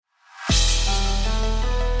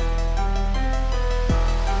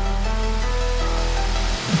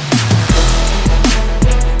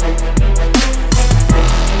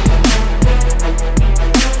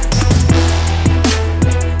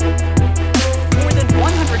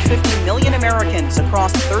cities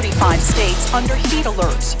across 35 states under heat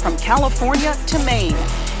alerts from California to Maine.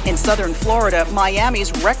 In southern Florida,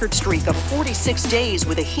 Miami's record streak of 46 days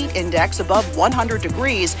with a heat index above 100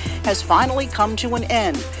 degrees has finally come to an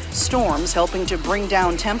end. Storms helping to bring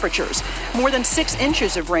down temperatures. More than 6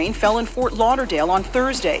 inches of rain fell in Fort Lauderdale on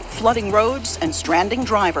Thursday, flooding roads and stranding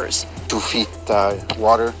drivers. 2 feet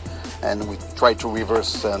water, and we tried to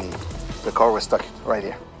reverse, and the car was stuck right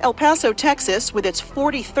here. El Paso, Texas, with its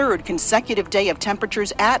 43rd consecutive day of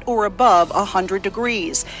temperatures at or above 100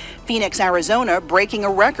 degrees. Phoenix, Arizona, breaking a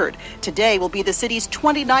record. Today will be the city's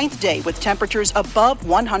 29th day with temperatures above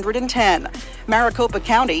 110. Maricopa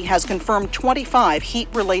County has confirmed 25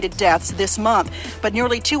 heat-related deaths this month, but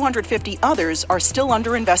nearly 250 others are still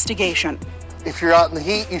under investigation. If you're out in the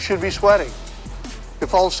heat, you should be sweating.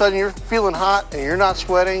 If all of a sudden you're feeling hot and you're not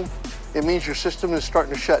sweating, it means your system is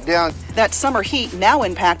starting to shut down. That summer heat now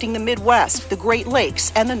impacting the Midwest, the Great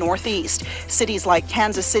Lakes, and the Northeast. Cities like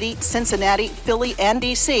Kansas City, Cincinnati, Philly, and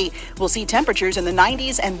D.C. will see temperatures in the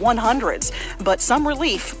 90s and 100s, but some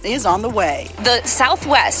relief is on the way. The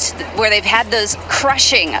Southwest, where they've had those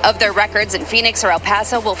crushing of their records in Phoenix or El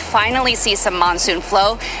Paso, will finally see some monsoon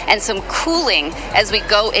flow and some cooling as we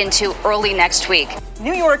go into early next week.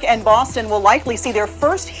 New York and Boston will likely see their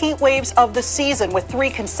first heat waves of the season with 3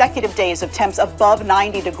 consecutive days of temps above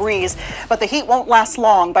 90 degrees. But the heat won't last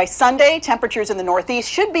long. By Sunday, temperatures in the Northeast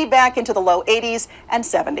should be back into the low 80s and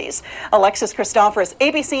 70s. Alexis Christophorous,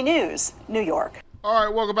 ABC News, New York. All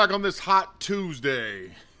right, welcome back on this hot Tuesday.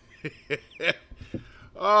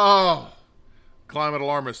 Oh, climate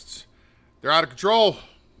alarmists. They're out of control.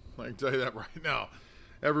 I can tell you that right now.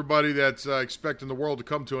 Everybody that's expecting the world to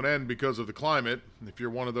come to an end because of the climate, if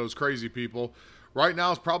you're one of those crazy people, right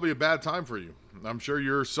now is probably a bad time for you. I'm sure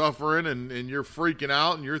you're suffering and you're freaking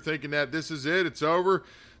out and you're thinking that this is it, it's over,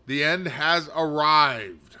 the end has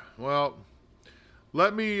arrived. Well,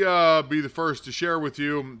 let me be the first to share with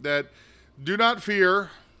you that do not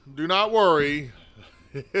fear, do not worry,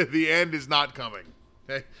 the end is not coming.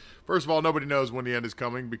 Okay? First of all, nobody knows when the end is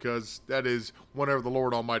coming because that is whenever the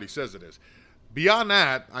Lord Almighty says it is. Beyond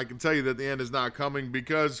that, I can tell you that the end is not coming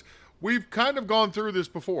because we've kind of gone through this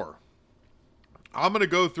before. I'm going to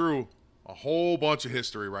go through a whole bunch of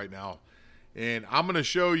history right now, and I'm going to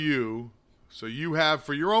show you, so you have,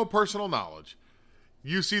 for your own personal knowledge,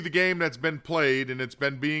 you see the game that's been played, and it's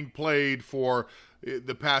been being played for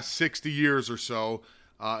the past 60 years or so.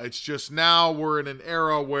 It's just now we're in an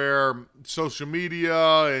era where social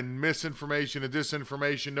media and misinformation and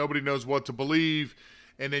disinformation, nobody knows what to believe.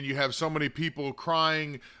 And then you have so many people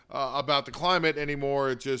crying about the climate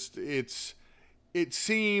anymore. It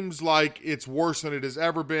seems like it's worse than it has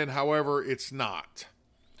ever been. However, it's not.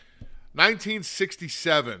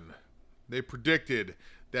 1967, they predicted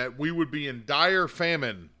that we would be in dire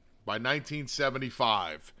famine by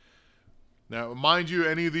 1975. Now, mind you,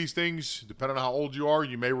 any of these things, depending on how old you are,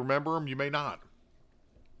 you may remember them, you may not.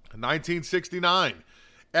 1969.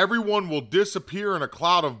 Everyone will disappear in a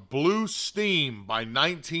cloud of blue steam by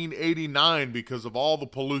 1989 because of all the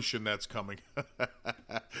pollution that's coming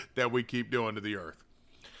that we keep doing to the earth.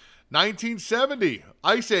 1970,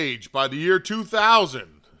 Ice Age by the year 2000.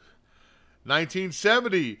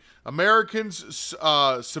 1970, Americans'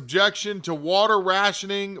 subjection to water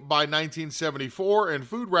rationing by 1974 and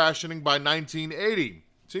food rationing by 1980.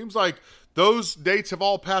 Seems like those dates have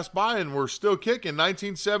all passed by and we're still kicking.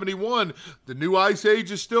 1971, the new ice age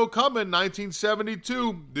is still coming.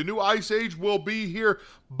 1972, the new ice age will be here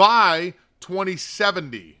by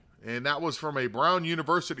 2070. And that was from a Brown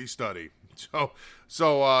University study. So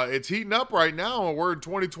it's heating up right now and we're in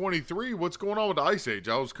 2023. What's going on with the ice age?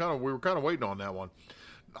 We were kind of waiting on that one.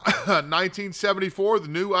 1974, the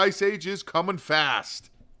new ice age is coming fast.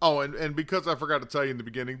 Oh, and because I forgot to tell you in the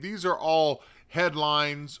beginning, these are all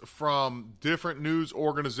headlines from different news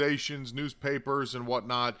organizations, newspapers, and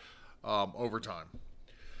whatnot over time.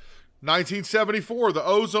 1974, the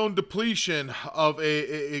ozone depletion of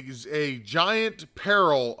a giant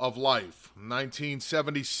peril of life.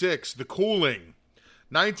 1976, the cooling.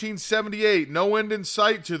 1978, no end in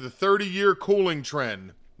sight to the 30-year cooling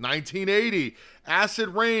trend. 1980, acid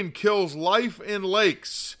rain kills life in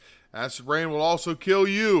lakes. Acid rain will also kill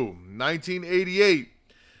you. 1988,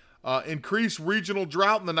 increased regional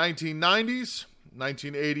drought in the 1990s.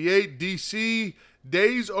 1988, D.C.,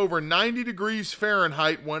 days over 90 degrees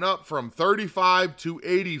Fahrenheit went up from 35 to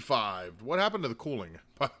 85. What happened to the cooling,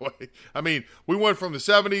 by the way? I mean, we went from the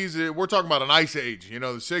 70s, we're talking about an ice age. The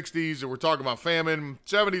 60s, we're talking about famine.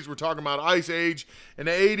 70s, we're talking about ice age. In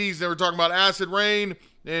the 80s, they were talking about acid rain.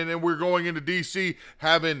 And then we're going into D.C.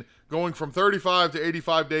 going from 35 to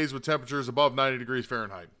 85 days with temperatures above 90 degrees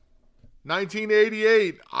Fahrenheit.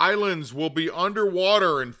 1988, islands will be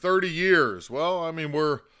underwater in 30 years. Well, I mean,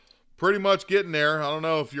 we're pretty much getting there. I don't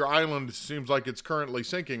know if your island seems like it's currently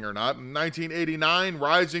sinking or not. In 1989,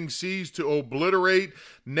 rising seas to obliterate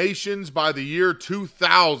nations by the year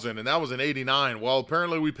 2000. And that was in 89. Well,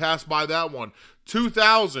 apparently we passed by that one.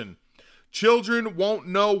 2000, children won't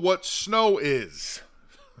know what snow is.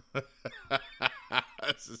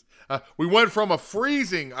 We went from a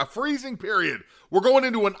freezing period. We're going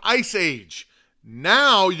into an ice age.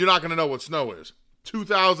 Now you're not going to know what snow is.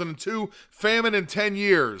 2002, famine in 10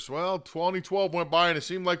 years. Well, 2012 went by and it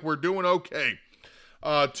seemed like we're doing okay.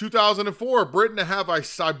 2004, Britain to have a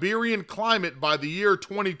Siberian climate by the year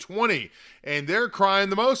 2020. And they're crying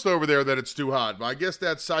the most over there that it's too hot. But I guess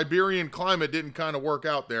that Siberian climate didn't kind of work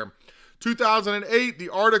out there. 2008, the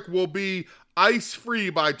Arctic will be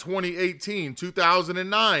ice-free by 2018.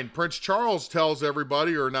 2009, Prince Charles tells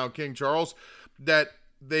everybody, or now King Charles, that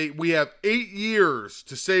we have 8 years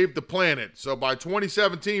to save the planet. So by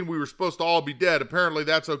 2017, we were supposed to all be dead. Apparently,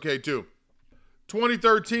 that's okay too.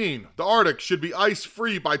 2013, the Arctic should be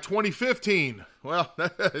ice-free by 2015. Well,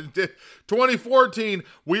 2014,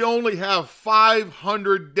 we only have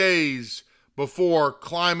 500 days before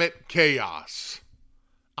climate chaos.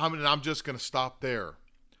 I'm just going to stop there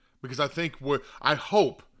because I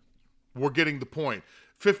hope we're getting the point.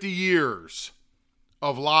 50 years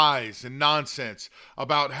of lies and nonsense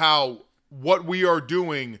about how what we are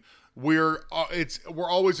doing, we're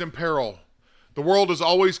always in peril. The world is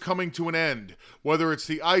always coming to an end, whether it's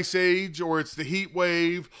the ice age or it's the heat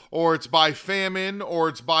wave or it's by famine or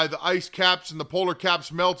it's by the ice caps and the polar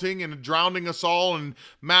caps melting and drowning us all in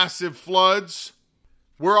massive floods.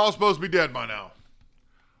 We're all supposed to be dead by now.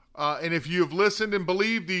 And if you've listened and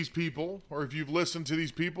believed these people, or if you've listened to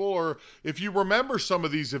these people, or if you remember some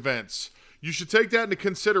of these events, you should take that into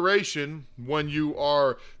consideration when you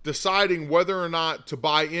are deciding whether or not to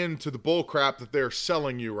buy into the bullcrap that they're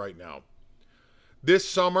selling you right now. This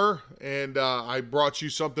summer, and I brought you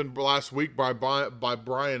something last week by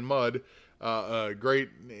Brian Mudd, a great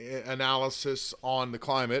analysis on the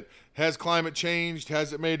climate. Has climate changed?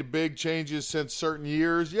 Has it made big changes since certain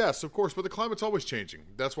years? Yes, of course, but the climate's always changing.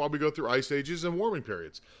 That's why we go through ice ages and warming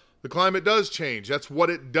periods. The climate does change. That's what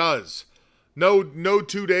it does. No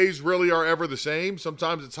 2 days really are ever the same.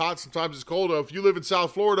 Sometimes it's hot, sometimes it's cold. If you live in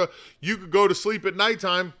South Florida, you could go to sleep at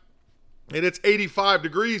nighttime and it's 85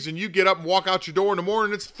 degrees and you get up and walk out your door in the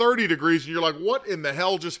morning, it's 30 degrees and you're like, what in the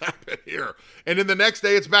hell just happened here? And then the next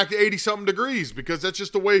day it's back to 80-something degrees because that's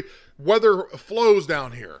just the way weather flows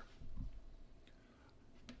down here.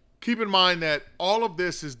 Keep in mind that all of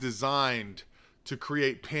this is designed to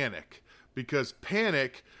create panic because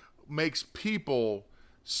panic makes people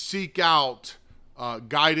seek out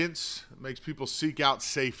guidance, makes people seek out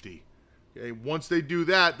safety. Okay? Once they do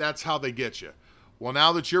that, that's how they get you. Well,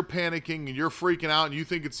 now that you're panicking and you're freaking out and you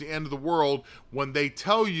think it's the end of the world, when they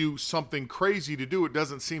tell you something crazy to do, it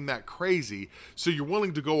doesn't seem that crazy. So you're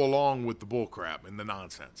willing to go along with the bullcrap and the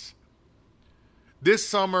nonsense. This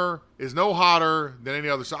summer is no hotter than any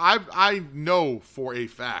other summer. I know for a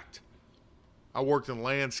fact. I worked in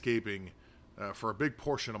landscaping for a big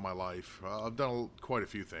portion of my life. I've done quite a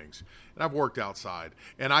few things. And I've worked outside.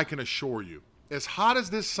 And I can assure you, as hot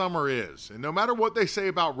as this summer is, and no matter what they say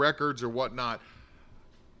about records or whatnot,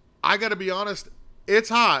 I got to be honest, it's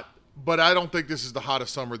hot, but I don't think this is the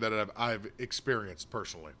hottest summer that I've experienced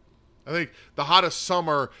personally. I think the hottest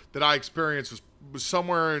summer that I experienced was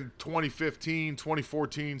somewhere in 2015,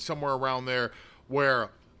 2014, somewhere around there,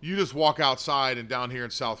 where you just walk outside and down here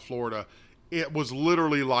in South Florida, it was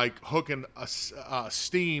literally like hooking a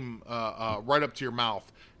steam right up to your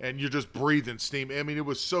mouth, and you're just breathing steam. I mean, it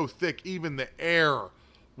was so thick, even the air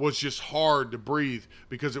was just hard to breathe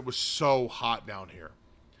because it was so hot down here.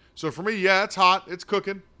 So for me, yeah, it's hot. It's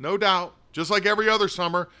cooking, no doubt. Just like every other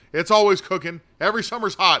summer, it's always cooking. Every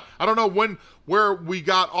summer's hot. I don't know where we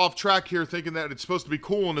got off track here thinking that it's supposed to be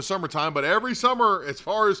cool in the summertime, but every summer, as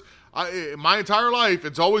far as my entire life,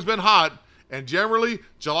 it's always been hot. And generally,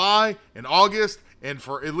 July and August, and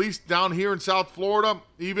for at least down here in South Florida,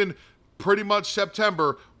 even pretty much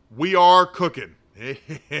September, we are cooking.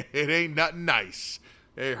 It ain't nothing nice.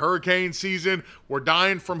 Hey, hurricane season, we're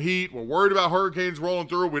dying from heat. We're worried about hurricanes rolling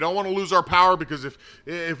through. We don't want to lose our power because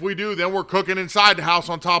if we do, then we're cooking inside the house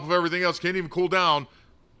on top of everything else. Can't even cool down.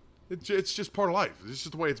 It's just part of life. It's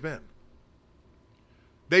just the way it's been.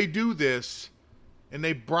 They do this, and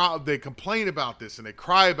they complain about this, and they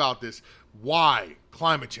cry about this. Why?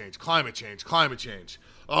 Climate change, climate change, climate change.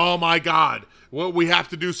 Oh, my God. Well, we have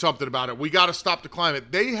to do something about it. We got to stop the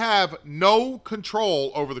climate. They have no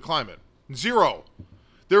control over the climate. Zero.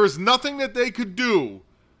 There is nothing that they could do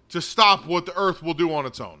to stop what the earth will do on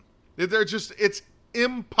its own. It's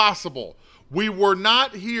impossible. We were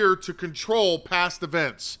not here to control past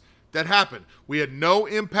events that happened. We had no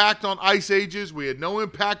impact on ice ages. We had no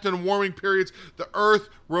impact on warming periods. The earth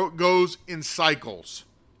goes in cycles.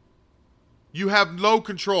 You have no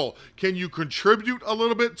control. Can you contribute a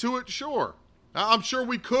little bit to it? Sure. I'm sure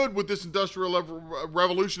we could with this industrial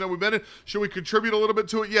revolution that we've been in. Should we contribute a little bit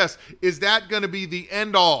to it? Yes. Is that going to be the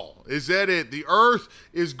end all? Is that it? The earth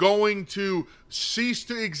is going to cease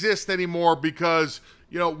to exist anymore because,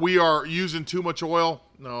 we are using too much oil?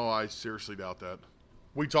 No, I seriously doubt that.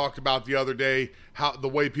 We talked about the other day how the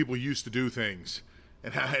way people used to do things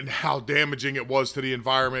and how damaging it was to the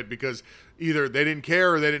environment because either they didn't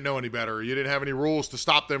care or they didn't know any better. Or you didn't have any rules to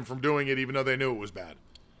stop them from doing it even though they knew it was bad.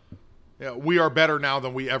 We are better now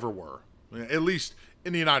than we ever were, at least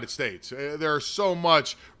in the United States. There's so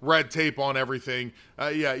much red tape on everything.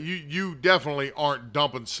 You definitely aren't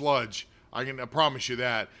dumping sludge. I can promise you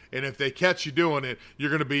that. And if they catch you doing it,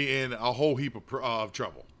 you're going to be in a whole heap of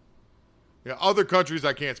trouble. Other countries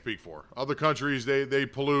I can't speak for. Other countries, they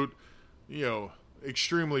pollute,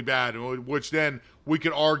 extremely bad, which then we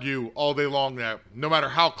could argue all day long that no matter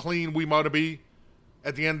how clean we might be,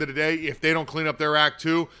 at the end of the day, if they don't clean up their act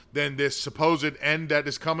too, then this supposed end that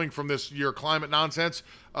is coming from your climate nonsense,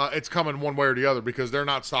 it's coming one way or the other because they're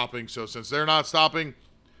not stopping. So since they're not stopping,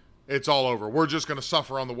 it's all over. We're just going to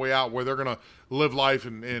suffer on the way out where they're going to live life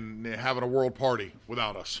and having a world party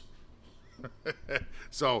without us.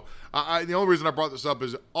 So the only reason I brought this up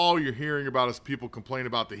is all you're hearing about is people complain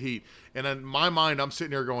about the heat. And in my mind, I'm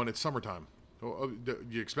sitting here going, it's summertime. Do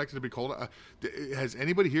you expect it to be cold? Has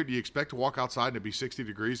anybody here, do you expect to walk outside and it be 60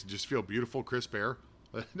 degrees and just feel beautiful, crisp air?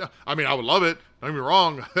 No, I mean, I would love it. Don't get me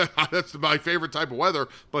wrong. That's my favorite type of weather.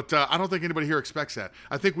 But I don't think anybody here expects that.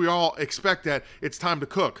 I think we all expect that it's time to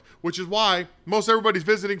cook, which is why most everybody's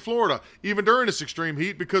visiting Florida, even during this extreme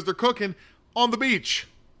heat, because they're cooking on the beach.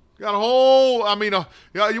 Got a whole,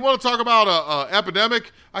 you want to talk about a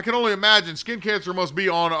epidemic? I can only imagine skin cancer must be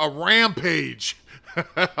on a rampage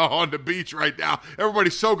on the beach right now.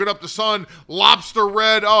 Everybody's soaking up the sun, lobster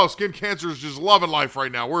red. Oh, skin cancer is just loving life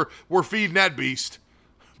right now. We're feeding that beast.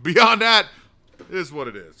 Beyond that, it is what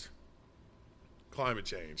it is. Climate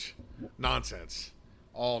change. Nonsense.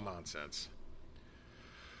 All nonsense.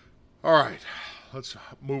 All right, let's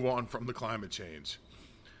move on from the climate change.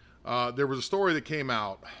 There was a story that came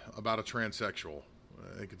out about a transsexual.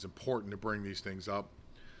 I think it's important to bring these things up.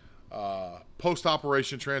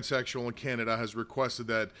 Post-operation transsexual in Canada has requested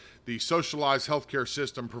that the socialized healthcare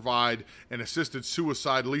system provide an assisted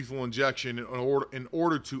suicide lethal injection in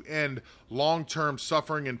order to end long-term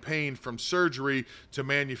suffering and pain from surgery to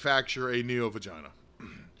manufacture a neovagina.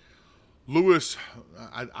 Lewis,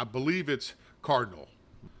 I believe it's Cardinal.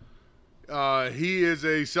 He is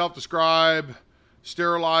a self-described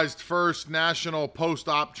sterilized first national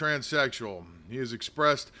post-op transsexual. He has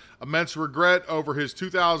expressed immense regret over his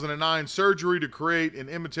 2009 surgery to create an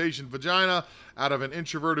imitation vagina out of an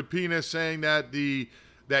introverted penis, saying that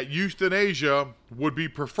that euthanasia would be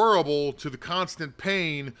preferable to the constant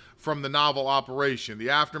pain from the novel operation.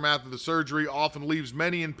 The aftermath of the surgery often leaves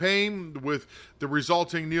many in pain, with the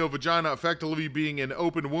resulting neovagina effectively being an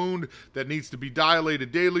open wound that needs to be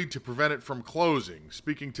dilated daily to prevent it from closing.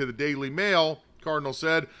 Speaking to the Daily Mail, Cardinal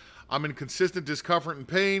said, "I'm in consistent discomfort and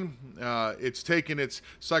pain. It's taken its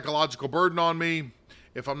psychological burden on me.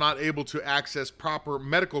 If I'm not able to access proper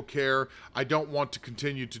medical care, I don't want to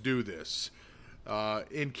continue to do this."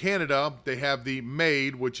 In Canada, they have the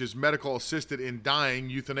MAID, which is Medical Assisted in Dying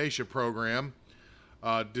Euthanasia Program.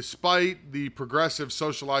 Despite the progressive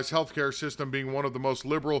socialized healthcare system being one of the most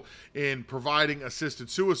liberal in providing assisted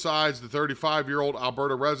suicides, the 35-year-old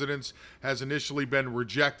Alberta resident has initially been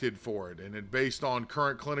rejected for it. And based on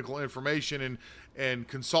current clinical information and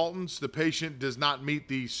consultants, the patient does not meet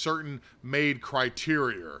the certain MAID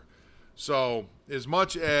criteria. So as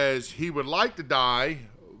much as he would like to die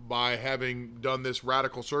by having done this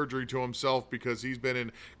radical surgery to himself because he's been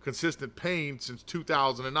in consistent pain since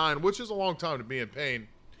 2009, which is a long time to be in pain.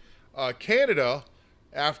 Canada,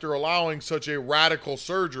 after allowing such a radical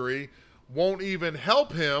surgery, won't even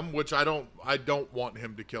help him, which I don't want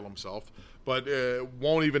him to kill himself, but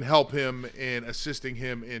won't even help him in assisting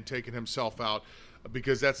him in taking himself out,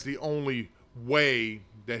 because that's the only way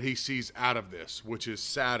that he sees out of this, which is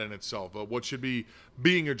sad in itself. But what should be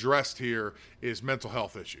being addressed here is mental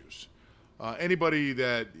health issues. Anybody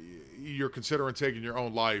that you're considering taking your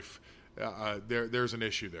own life, there's an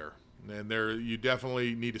issue there. And you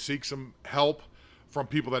definitely need to seek some help from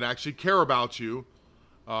people that actually care about you.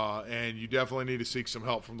 And you definitely need to seek some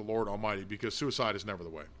help from the Lord Almighty, because suicide is never the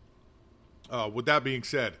way. With that being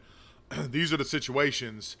said, these are the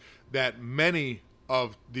situations that many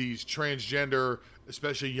of these transgender,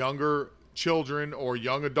 especially younger children or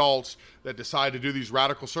young adults that decide to do these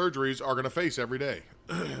radical surgeries are going to face every day.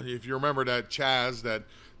 If you remember that Chaz, that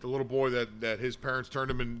the little boy that his parents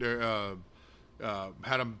turned him and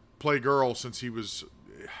had him play girl since he was,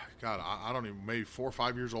 God, I don't even, maybe 4 or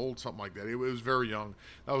 5 years old, something like that. It was very young.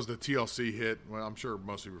 That was the TLC hit. Well, I'm sure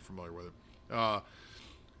most of you are familiar with it.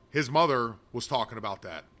 His mother was talking about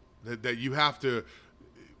that you have to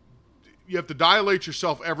dilate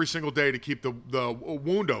yourself every single day to keep the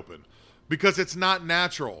wound open, because it's not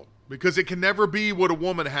natural, because it can never be what a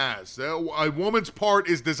woman has. A woman's part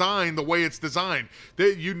is designed the way it's designed.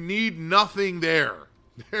 That you need nothing there.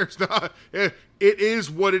 There's not. It is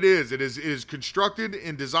what it is. It is constructed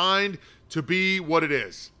and designed to be what it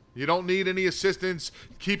is. You don't need any assistance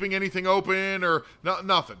keeping anything open or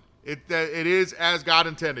nothing. It is as God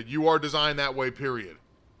intended. You are designed that way, period.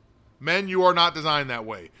 Men, you are not designed that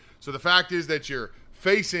way. So the fact is that you're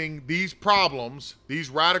facing these problems, these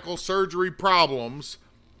radical surgery problems,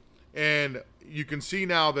 and you can see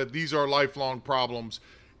now that these are lifelong problems.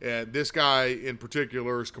 This guy in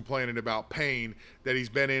particular is complaining about pain that he's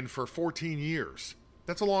been in for 14 years.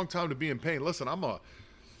 That's a long time to be in pain. Listen, I'm not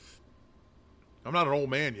an old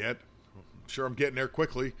man yet. I'm sure I'm getting there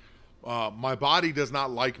quickly. My body does not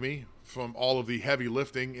like me from all of the heavy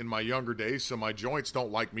lifting in my younger days, so my joints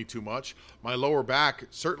don't like me too much. My lower back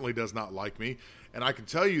certainly does not like me, and I can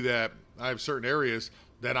tell you that I have certain areas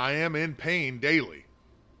that I am in pain daily.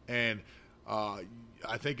 And I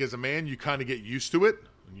think as a man, you kind of get used to it,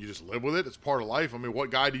 and you just live with it. It's part of life. I mean, what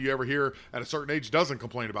guy do you ever hear at a certain age doesn't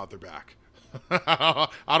complain about their back?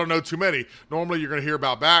 I don't know too many. Normally, you're going to hear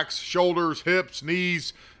about backs, shoulders, hips,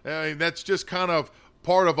 knees. I mean, that's just kind of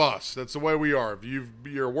part of us. That's the way we are. If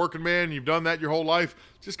you're a working man, you've done that your whole life,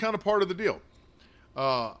 it's just kind of part of the deal.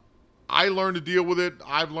 I learned to deal with it.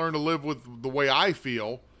 I've learned to live with the way I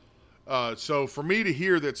feel. So for me to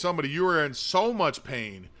hear that somebody, you are in so much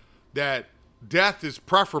pain that death is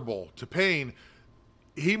preferable to pain,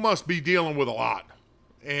 he must be dealing with a lot.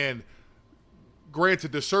 And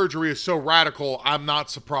granted, the surgery is so radical, I'm not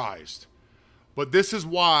surprised. But this is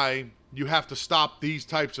why you have to stop these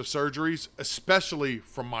types of surgeries, especially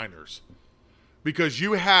from minors. Because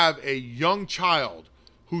you have a young child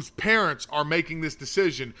whose parents are making this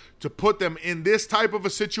decision to put them in this type of a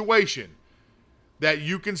situation that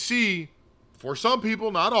you can see, for some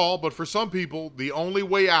people, not all, but for some people, the only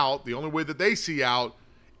way out, the only way that they see out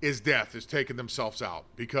is death, is taking themselves out.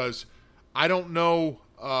 Because I don't know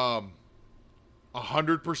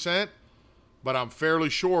 100%, but I'm fairly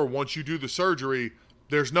sure once you do the surgery,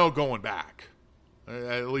 there's no going back.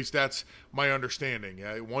 At least that's my understanding.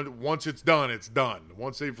 Once it's done, it's done.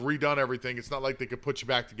 Once they've redone everything, it's not like they could put you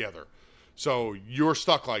back together. So you're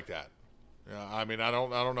stuck like that. I mean, I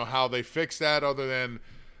don't know how they fix that other than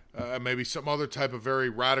maybe some other type of very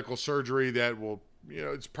radical surgery that will,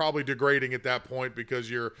 it's probably degrading at that point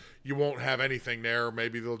because you won't have anything there.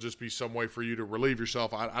 Maybe there'll just be some way for you to relieve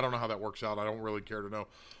yourself. I don't know how that works out. I don't really care to know.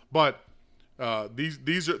 But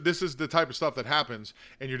this is the type of stuff that happens,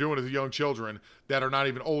 and you're doing it with young children that are not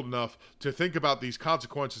even old enough to think about these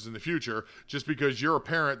consequences in the future, just because you're a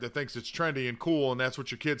parent that thinks it's trendy and cool, and that's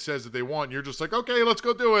what your kid says that they want, and you're just like, okay, let's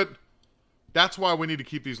go do it. That's why we need to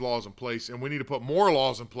keep these laws in place, and we need to put more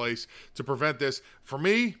laws in place to prevent this. For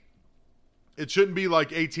me, it shouldn't be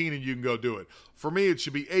like 18 and you can go do it. For me, it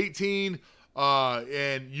should be 18,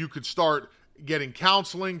 and you could start getting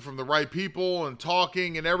counseling from the right people and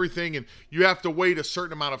talking and everything, and you have to wait a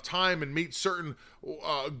certain amount of time and meet certain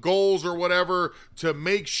goals or whatever to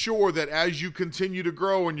make sure that as you continue to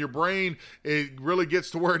grow in your brain, it really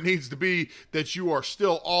gets to where it needs to be, that you are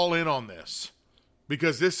still all in on this,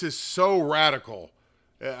 because this is so radical.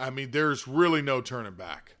 I mean, there's really no turning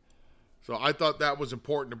back. So I thought that was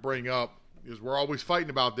important to bring up, because we're always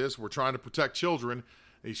fighting about this. We're trying to protect children.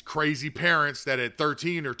 These crazy parents that at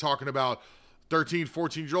 13 are talking about 13,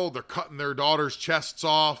 14-year-old, they're cutting their daughters' chests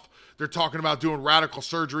off. They're talking about doing radical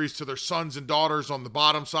surgeries to their sons and daughters on the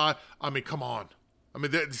bottom side. I mean, come on. I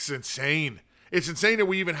mean, it's insane. It's insane that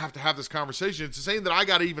we even have to have this conversation. It's insane that I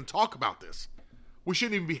got to even talk about this. We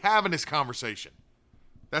shouldn't even be having this conversation.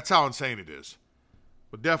 That's how insane it is.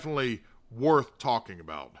 But definitely worth talking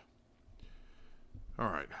about. All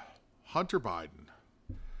right. Hunter Biden.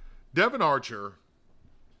 Devon Archer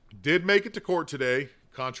did make it to court today.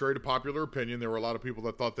 Contrary to popular opinion, there were a lot of people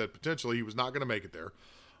that thought that potentially he was not going to make it there.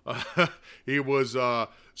 He was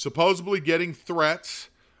supposedly getting threats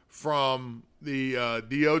from the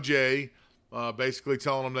DOJ basically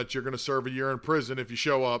telling them that you're going to serve a year in prison if you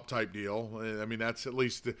show up type deal. I mean, that's at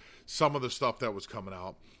least some of the stuff that was coming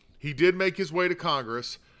out. He did make his way to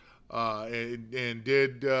Congress and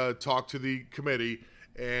did talk to the committee,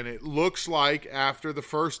 and it looks like after the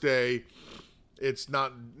first day, it's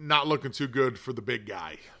not looking too good for the big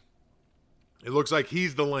guy. It looks like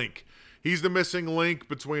he's the link. He's the missing link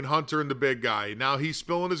between Hunter and the big guy. Now he's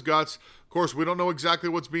spilling his guts. Of course, we don't know exactly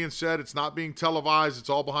what's being said. It's not being televised. It's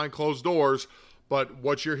all behind closed doors. But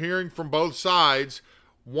what you're hearing from both sides,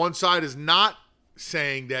 one side is not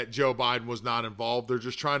saying that Joe Biden was not involved. They're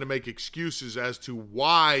just trying to make excuses as to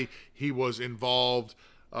why he was involved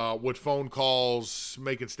with phone calls,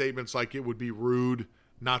 making statements like it would be rude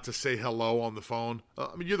not to say hello on the phone.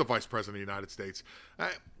 I mean, you're the vice president of the United States.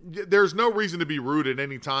 There's no reason to be rude at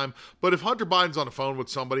any time. But if Hunter Biden's on the phone with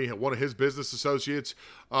somebody, one of his business associates,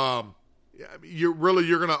 you're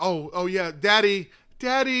gonna, oh yeah, daddy,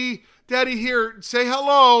 here, say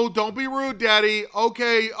hello. Don't be rude, daddy.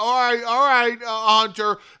 Okay, all right,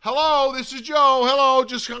 Hunter. Hello, this is Joe. Hello,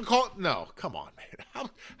 just gonna call. No, come on, man.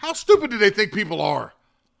 How stupid do they think people are?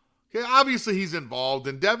 Okay, obviously he's involved,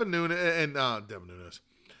 and Devon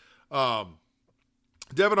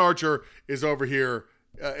Archer is over here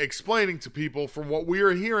explaining to people from what we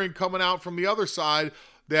are hearing coming out from the other side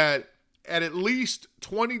that at least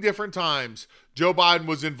 20 different times Joe Biden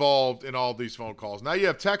was involved in all these phone calls. Now you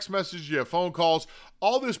have text messages, you have phone calls.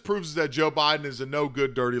 All this proves that Joe Biden is a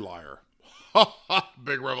no-good, dirty liar.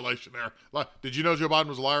 Big revelation there. Did you know Joe Biden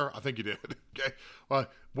was a liar? I think you did. Okay. Well,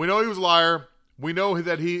 we know he was a liar. We know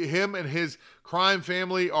that him and his crime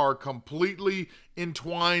family are completely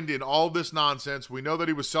entwined in all this nonsense. We know that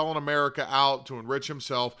he was selling America out to enrich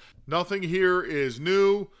himself. Nothing here is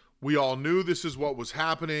new. We all knew this is what was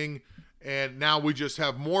happening. And now we just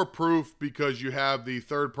have more proof because you have the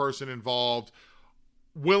third person involved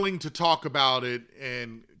willing to talk about it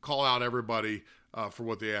and call out everybody for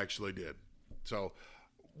what they actually did. So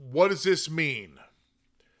what does this mean?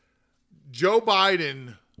 Joe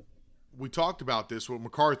Biden, we talked about this with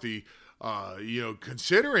McCarthy,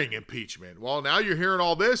 considering impeachment. Well, now you're hearing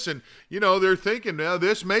all this and, they're thinking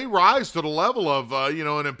this may rise to the level of,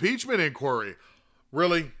 an impeachment inquiry.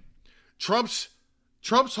 Really? Trump's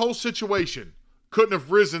whole situation couldn't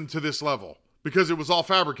have risen to this level because it was all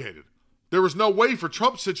fabricated. There was no way for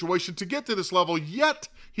Trump's situation to get to this level, yet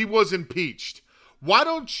he was impeached. Why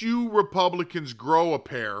don't you Republicans grow a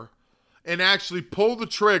pair and actually pull the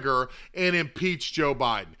trigger and impeach Joe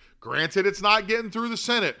Biden? Granted, it's not getting through the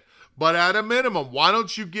Senate, but at a minimum, why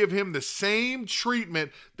don't you give him the same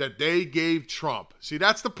treatment that they gave Trump? See,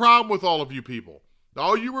 that's the problem with all of you people.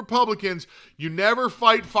 All you Republicans, you never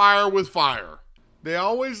fight fire with fire. They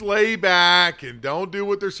always lay back and don't do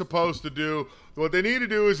what they're supposed to do. What they need to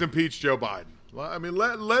do is impeach Joe Biden. I mean,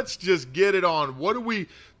 let's just get it on. What are we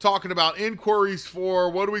talking about inquiries for?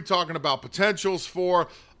 What are we talking about potentials for?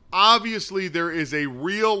 Obviously, there is a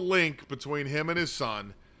real link between him and his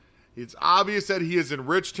son. It's obvious that he has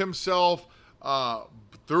enriched himself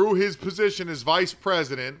through his position as vice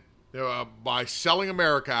president by selling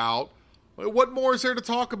America out. What more is there to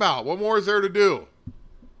talk about? What more is there to do?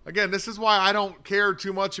 Again, this is why I don't care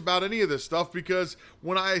too much about any of this stuff, because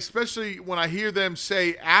especially when I hear them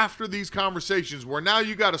say after these conversations where now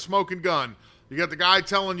you got a smoking gun, you got the guy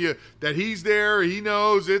telling you that he's there, he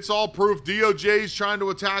knows, it's all proof. DOJ's trying to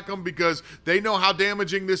attack him because they know how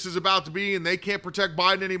damaging this is about to be and they can't protect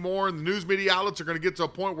Biden anymore, and the news media outlets are going to get to a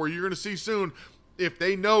point where you're going to see soon, if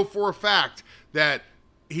they know for a fact that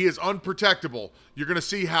he is unprotectable, you're going to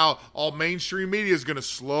see how all mainstream media is going to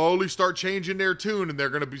slowly start changing their tune, and they're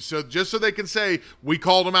going to be just so they can say, we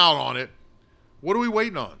called him out on it. What are we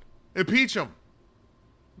waiting on? Impeach him.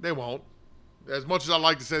 They won't. As much as I'd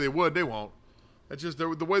like to say they would, they won't. That's just the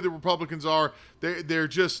way the Republicans are. They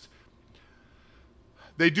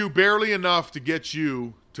do barely enough to get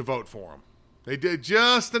you to vote for them. They did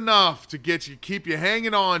just enough to keep you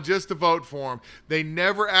hanging on just to vote for them. They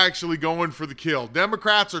never actually go in for the kill.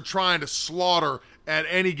 Democrats are trying to slaughter at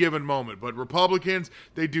any given moment, but Republicans,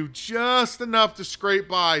 they do just enough to scrape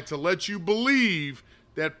by to let you believe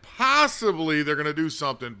that possibly they're going to do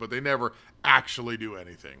something, but they never actually do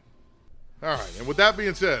anything. All right, and with that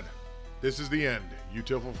being said, this is the end, you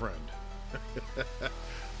tearful friend.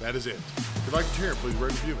 That is it. If you'd like to share, please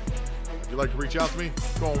rate and review me. If you'd like to reach out to me,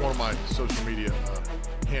 go on one of my social media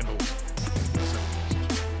handles.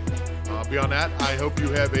 Beyond that, I hope you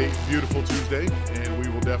have a beautiful Tuesday, and we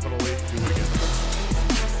will definitely do it again.